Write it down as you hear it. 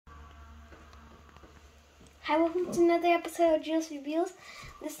Hi, welcome to another episode of Jules Reveals.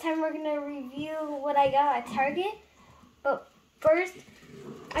 This time we're going to review what I got at Target. But first,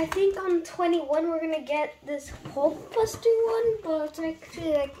 I think on 21 we're going to get this Hulkbuster one, but it's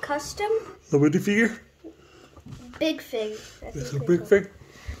actually like custom. The Woody figure? Big Fig. It's a big fig.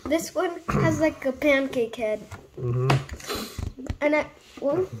 This one has like a pancake head. And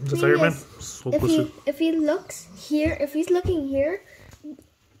one thing is, if he looks here, if he's looking here,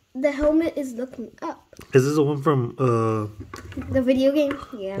 the helmet is looking up. Is this the one from the video game?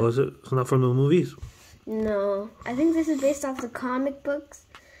 Yeah. Was it? It's not from the movies? No. I think this is based off the comic books.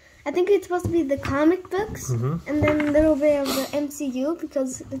 I think it's supposed to be the comic books and then a little bit of the MCU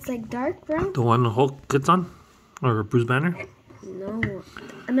because it's like dark brown. The one Hulk gets on? Or Bruce Banner? No.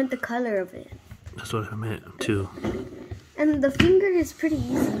 I meant the color of it. That's what I meant too. And the finger is pretty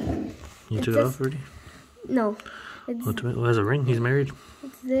easy. You took it off already? No. Who has a ring? He's married?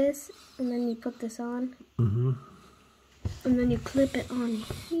 It's this, and then you put this on. And then you clip it on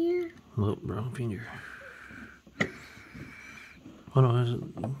here. Oh, wrong finger. Oh no,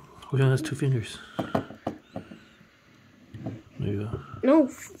 which one has two fingers? There you go. No,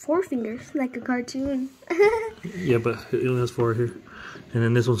 4 fingers, like a cartoon. Yeah, but it only has 4 here. And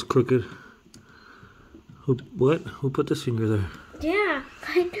then this one's crooked. What? Who put this finger there? Yeah,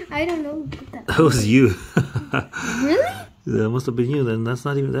 I don't know who put that. That was you. Really? That must have been you. Then that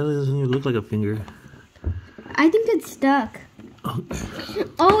doesn't even look like a finger. I think it's stuck.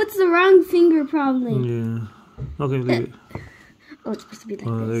 Oh, it's the wrong finger, probably. Yeah. Okay, leave it. Oh, it's supposed to be like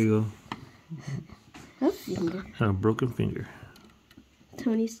Oh, this. there you go. A finger. A broken finger.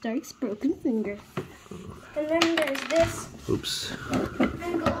 Tony Stark's broken finger. And then there's this. Oops.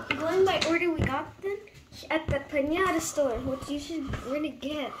 And going by order we got them at the Pinata store, which you should really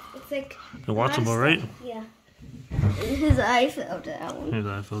get. It's like The Watchable, right? Yeah. And his eye fell down. His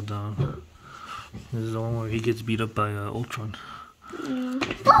eye fell down. This is the one where he gets beat up by Ultron. Yeah.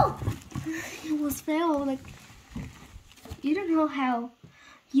 Oh! It almost fell. Like, you don't know how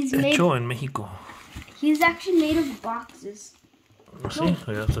he's made. Hecho in Mexico. He's actually made of boxes. See? Oh,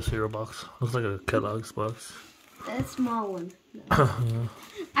 yeah, it's a cereal box. Looks like a Kellogg's box. That small one. No. Yeah.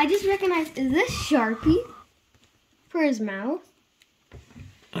 I just recognized, is this Sharpie for his mouth?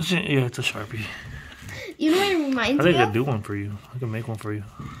 Yeah, it's a Sharpie. You know what it reminds I me think I of? could do one for you. I can make one for you.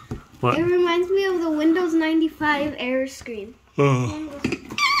 What? It reminds me of the Windows 95 error screen. Oh.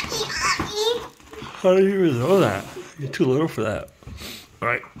 How did you even know that? You're too little for that.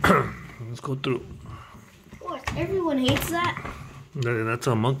 Alright, let's go through. What? Everyone hates that? That's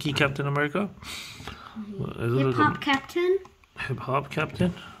a monkey Captain America? Hip Hop Captain. Hip Hop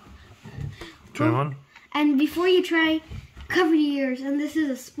Captain? Try on. And before you try, cover your ears. And this is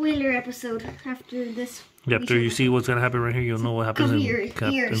a spoiler episode after this. Yeah, after you see what's going to happen right here, you'll know what happens in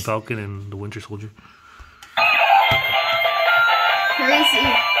Captain Falcon and the Winter Soldier. Crazy.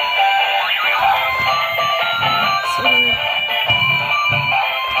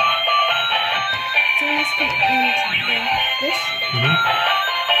 So this could end this.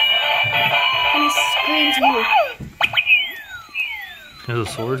 And he screams you. He has a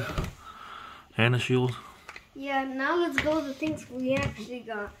sword and a shield. Yeah, now let's go to the things we actually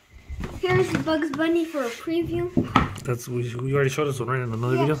got. Here's Bugs Bunny for a preview. That's we already showed this one right in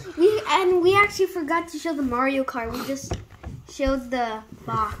another video. We actually forgot to show the Mario Kart. We just showed the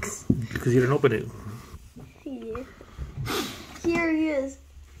box. Because you didn't open it. Yeah. Here he is.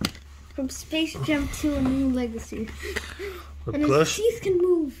 From Space Jam 2: A New Legacy. The and plush. his teeth can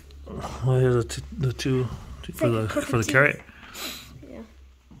move. Oh, here's the two for the carrot. Yeah.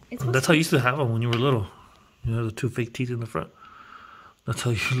 That's how you used to have them when you were little. You had the 2 fake teeth in the front. That's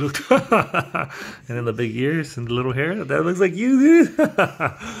how you looked. And then the big ears and the little hair. That looks like you, dude.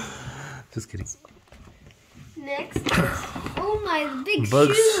 Just kidding. Next is, oh my, big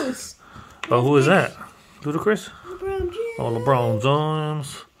Bugs. shoes. Oh, who is that? Ludacris? LeBron James. Oh, LeBron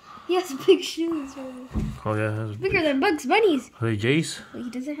James. He has big shoes. Oh, yeah. Bigger than Bugs Bunny's. Are they Jace? Wait, he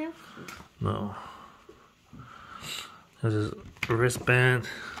doesn't have? No. This is a wristband.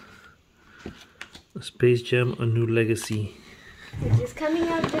 Space Jam: A New Legacy. Which is coming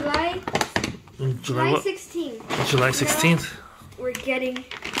out July July 16th. July 16th? We're getting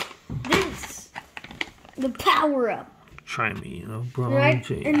this. The power up. Try me, LeBron Right?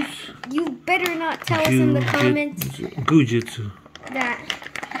 James. And you better not tell us in the comments Gujitsu.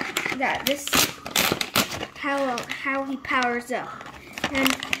 that this how he powers up. And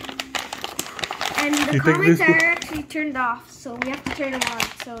the comments are actually turned off, so we have to turn them on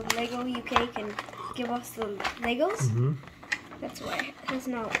so Lego UK can give us the Legos. That's why it's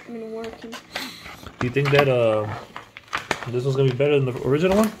not been working. Do you think that this one's gonna be better than the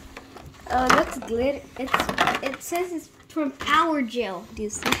original one? looks glitter. It says it's from Power Gel. Do you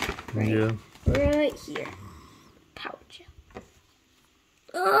see? Right, Yeah. right here. Power Gel.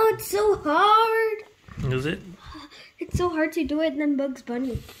 Oh, it's so hard. Is it? It's so hard to do it than Bugs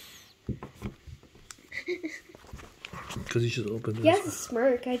Bunny. Because you should open this. He has a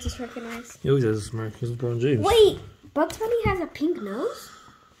smirk. I just recognized. He always has a smirk. He's LeBron James. Wait, Bugs Bunny has a pink nose?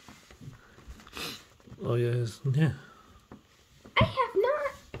 Oh, yeah. Yeah. I have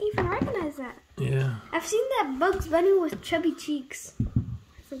not even recognized that. Yeah. I've seen that Bugs Bunny with chubby cheeks.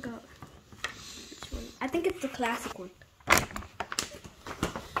 I forgot which one. I think it's the classic one.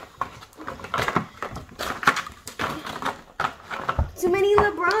 Too many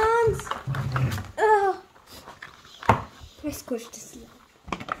LeBrons. Ugh. I squished this.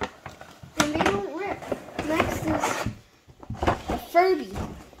 And they don't rip. Next is a Furby.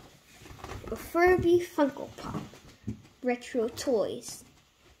 A Furby Funko Pop. Retro toys.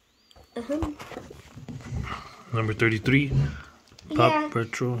 Number 33. Pop Yeah.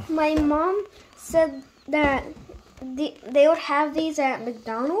 Retro. My mom said that they would have these at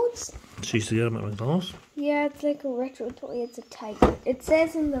McDonald's. She used to get them at McDonald's. Yeah, it's like a retro toy. It's a tiger. It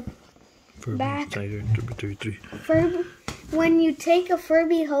says in the Furby back. Tiger, number 33. Furby. When you take a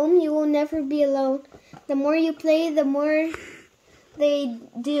Furby home, you will never be alone. The more you play, the more they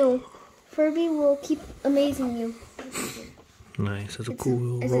do. Furby will keep amazing you. Nice. That's a It's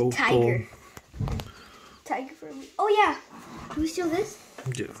cool it's roll. a tiger. Tiger Furby. Oh yeah. Can we steal this?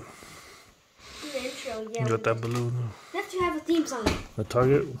 Yeah. The intro. Yeah. You got that balloon. We have to have a theme song. A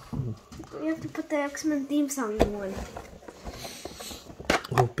target. We have to put the X-Men theme song in one.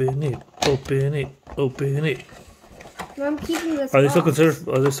 Open it. Open it. Open it. No, I'm keeping this. Are they still box. considered?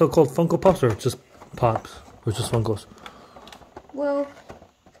 Are they still called Funko Pops or just Pops or just Funkos? Well,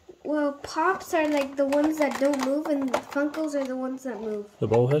 Pops are like the ones that don't move, and the Funkos are the ones that move. The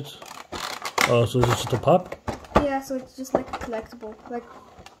bobbleheads. Oh, so is it just a pop? Yeah, so it's just like a collectible.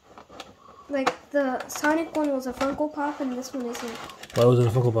 Like the Sonic one was a Funko Pop, and this one isn't. Why was it a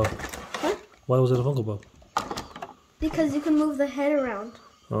Funko Pop? Huh? Why was it a Funko Pop? Because you can move the head around.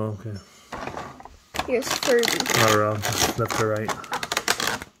 Oh, okay. Here's Furby. Not around. Just left to right.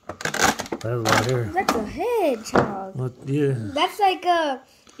 That's a lot here. That's a hedgehog. What? Yeah. That's like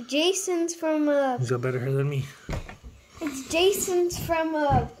Jason's from He's got better hair than me. It's Jason's from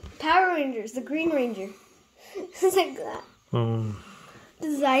Power Rangers, the Green Ranger. It's like that.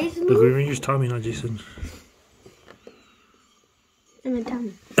 Does his eyes The move? Green Ranger's Tommy, not Jason. I meant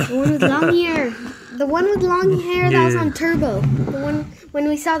Tommy. The one with long hair. The one with long hair that was Yeah. on Turbo. The one when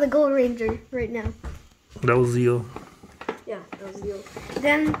we saw the Gold Ranger right now. That was Zeo. Yeah, that was you.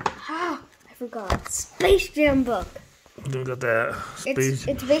 Then, I forgot. Space Jam book. Then we got that space.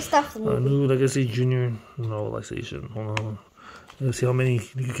 It's based off the movie. New Legacy Junior novelization. Hold on. Let's see how many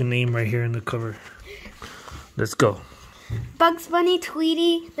you can name right here in the cover. Let's go. Bugs Bunny,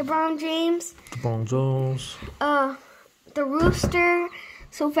 Tweety, LeBron James, Bon Jones. the Rooster,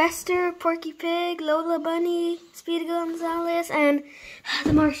 Sylvester, Porky Pig, Lola Bunny, Speedy Gonzales, and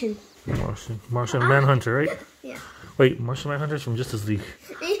the Martian. Martian Manhunter, right? Yeah. Wait, Martian Manhunter's from Justice League.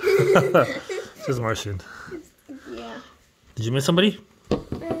 Just Martian. Yeah. Did you miss somebody?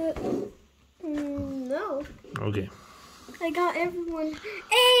 No. Okay. I got everyone.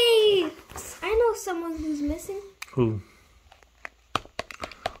 Hey! I know someone who's missing. Who?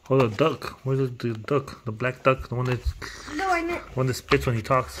 Oh, the duck. Where's the duck? The black duck. The one that spits when he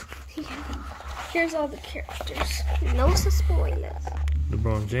talks. Here's all the characters. No spoilers.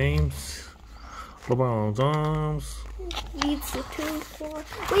 LeBron James. LeBron James. Leads the two for.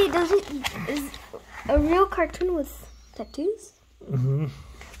 Wait, is a real cartoon with tattoos?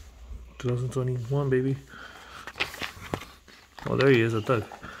 2021, baby. Oh, there he is, a duck.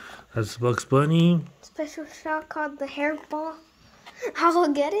 That's Bugs Bunny. Special shot called the hairball. I'll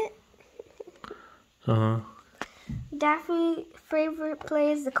get it. Daffy's favorite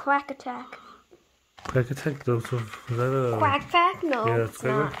play is the Quack Attack. Quack Attack? Is that a... Quack Attack? No, Yeah, it's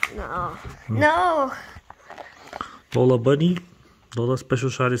Quack not. No. No. Lola Bunny. Lola's special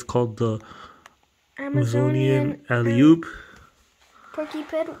shot is called the Amazonian Amazonian Alley-Oop. Porky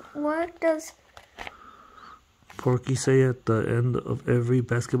Pig, what does Porky say at the end of every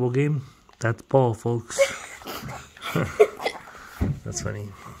basketball game? That's ball, folks. That's funny.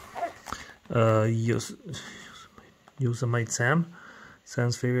 Yosemite Sam.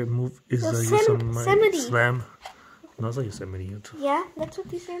 Sam's favorite move is the Yosemite Slam. No, it's not Yosemite. Yeah, that's what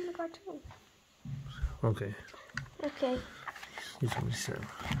they say in the cartoon. Okay. Okay. Yosemite Sam.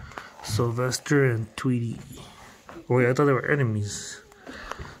 Sylvester and Tweety. Oh wait, I thought they were enemies.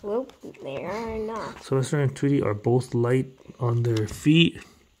 Well, they are not. Sylvester and Tweety are both light on their feet.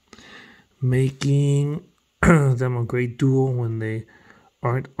 making them a great duo when they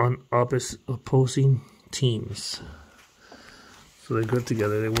aren't on opposing teams. So they're good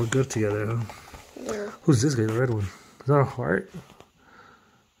together. They work good together, huh? Yeah. Who's this guy? The red one. Is that a heart?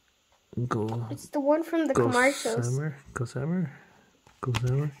 Go. It's the one from the commercials. Go Sammer. I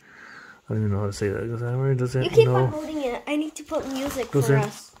don't even know how to say that. Go Sammer doesn't You keep know. on holding it. I need to put music for Doesn't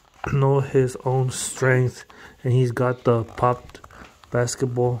us. know his own strength, and he's got the popped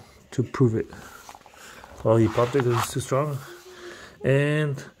basketball to prove it. Oh, he popped it because he's too strong.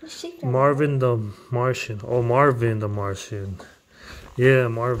 And Marvin the Martian. Oh, Marvin the Martian. Yeah,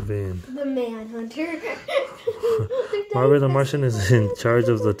 Marvin. The Manhunter. Marvin the Martian is in charge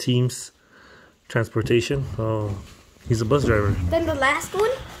of the team's transportation. Oh, he's a bus driver. Then the last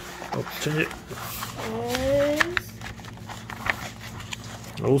one Oh, change it. is...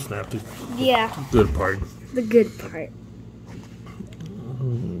 Oh, snap. The Yeah, good part. the good part.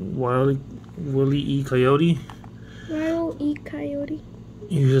 Willie E. Coyote Wild E. Coyote.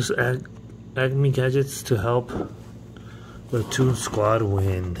 uses Acme gadgets to help the Toon Squad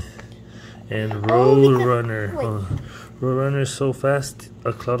win. And Roadrunner. Roadrunner is so fast,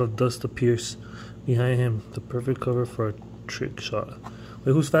 a cloud of dust appears behind him. The perfect cover for a trick shot.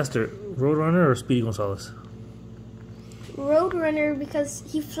 Wait, who's faster? Roadrunner or Speedy Gonzalez? Roadrunner, because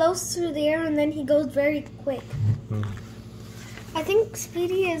he floats through the air and then he goes very quick. I think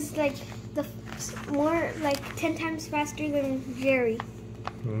Speedy is like more like 10 times faster than Jerry.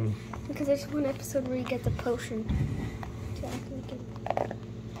 Because there's one episode where you get the potion to act like him.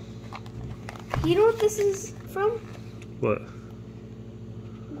 You know what this is from? What?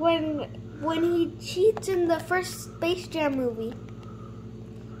 When he cheats in the first Space Jam movie.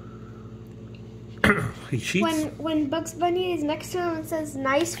 He cheats? When Bugs Bunny is next to him and says,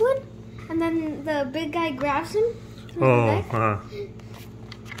 "Nice one," and then the big guy grabs him. Oh,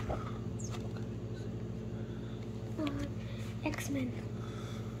 X-Men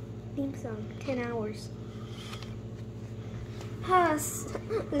theme song, 10 hours. This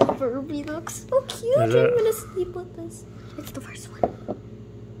Furby looks so cute. I'm gonna sleep with this. It's the first one.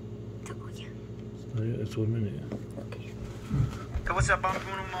 Oh yeah. It's 1 minute. Okay. What's up, I'm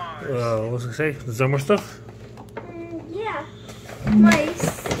Bruno Mars. What's it say? Is there more stuff? Yeah. My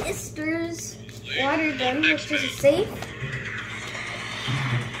sister's water gun, which is safe.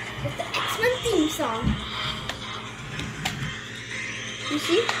 With the X-Men theme song. You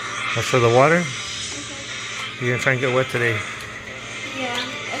see? That's for the water? You're gonna try and get wet today. Yeah,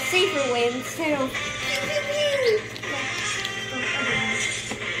 a safer way instead of.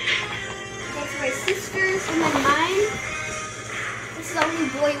 That's my sister's and then mine. This is the only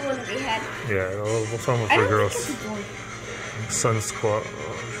boy one we had. Yeah, what's wrong with I for don't girls? think it's a boy. Sun squat.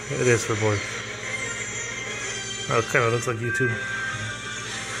 It is for boys. Oh, it kind of looks like you too.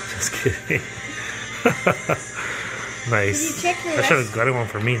 Just kidding. Nice. Did you check the I should have rest? gotten one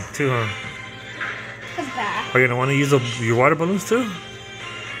for me too, huh? Come back. Are you gonna want to use your water balloons too?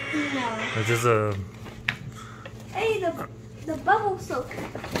 No. Or just Hey, the bubble soak.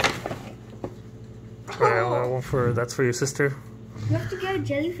 that's for your sister. You have to get a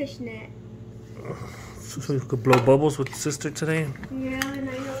jellyfish net. So you could blow bubbles with your sister today. Yeah, and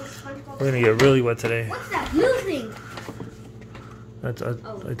I know it's fun. We're gonna get really wet today. What's that blue thing? I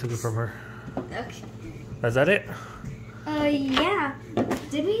took it from her. Okay. Is that it? Yeah.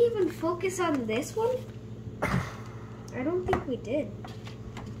 Did we even focus on this one? I don't think we did.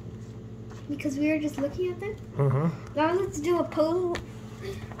 Because we were just looking at them. Now let's do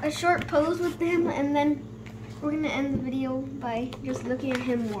a short pose with him, and then we're gonna end the video by just looking at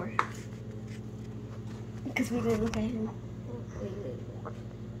him more. Because we didn't look at him. Wait.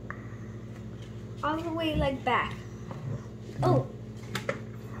 All the way like back. Oh.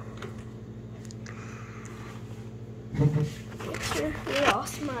 Make sure we all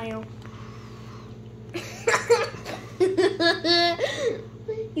smile.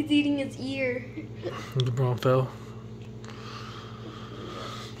 He's eating his ear. The brown fell.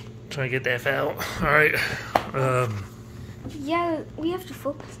 Try to get that foul. All right. Yeah, we have to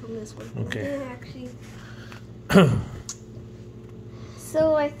focus on this one. Okay. Yeah, actually.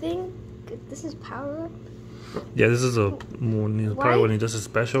 So I think this is power up. Yeah, this is probably when he does his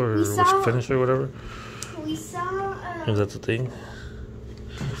special or his finish or whatever. We saw. Is that the thing?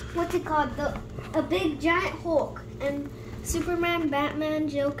 What's it called? A big giant Hulk and Superman, Batman,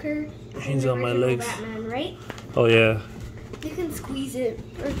 Joker. He's and on my original legs. Batman, right? Oh yeah. You can squeeze it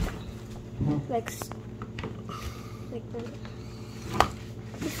or like that.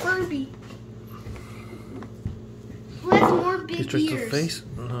 The Furby. Who has more He big stretched ears? the face?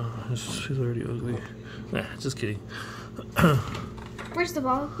 No, he's already ugly. Nah, just kidding. First of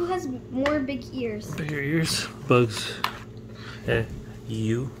all, who has more big ears? Bigger ears. Bugs.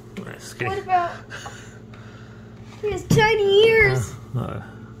 You. Nice. What about... He has tiny ears!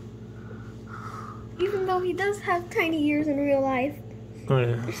 Even though he does have tiny ears in real life. Oh,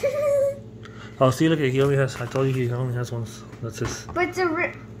 yeah. Oh, see, look, he only has... I told you he only has one. That's his... But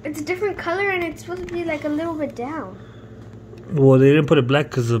it's a different color and it's supposed to be like a little bit down. Well, they didn't put it black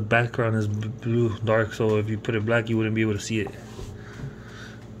because the background is blue, dark. So if you put it black, you wouldn't be able to see it.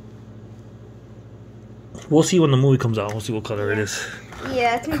 We'll see when the movie comes out. We'll see what color it is.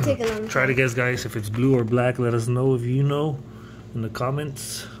 Yeah, it's gonna take a long time. Try to guess, guys. If it's blue or black, let us know if you know in the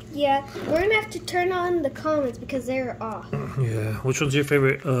comments. Yeah, we're gonna have to turn on the comments because they're off. Yeah. Which one's your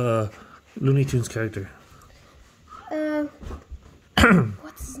favorite Looney Tunes character?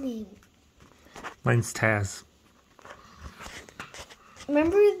 What's his name? Mine's Taz.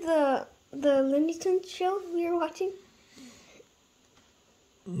 Remember the Looney Tunes show we were watching?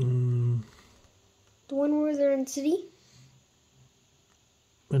 The one where they're in the city?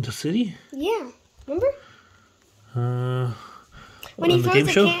 In the city? Yeah. Remember? When he on the throws game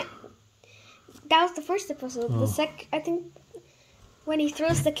the show? can. That was the first episode. Oh. The I think when he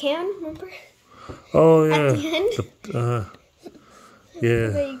throws the can, remember? Oh, yeah. At the end? Yeah.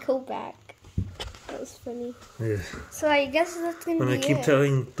 They go back. That was funny. Yeah. So I guess that's gonna When be I keep it.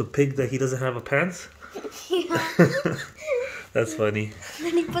 telling the pig that he doesn't have a pants. Yeah. That's funny.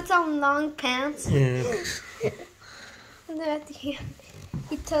 Then he puts on long pants. Yeah. And then at the end,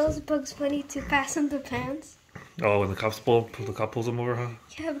 he tells Bugs Bunny to pass him the pants. Oh, when the cop pulls him over, huh?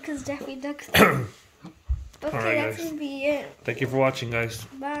 Yeah, because Daffy Duck's there. Okay, Alright, that's guys. gonna be it. Thank you for watching, guys.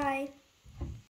 Bye.